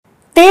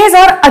तेज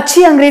और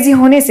अच्छी अंग्रेजी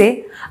होने से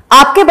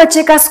आपके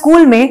बच्चे का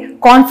स्कूल में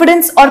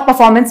कॉन्फिडेंस और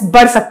परफॉर्मेंस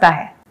बढ़ सकता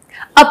है।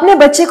 अपने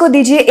बच्चे को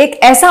दीजिए एक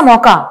ऐसा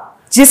मौका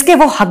जिसके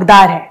वो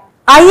हकदार है।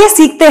 आइए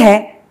सीखते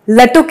हैं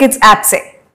लट्टू किड्स ऐप से।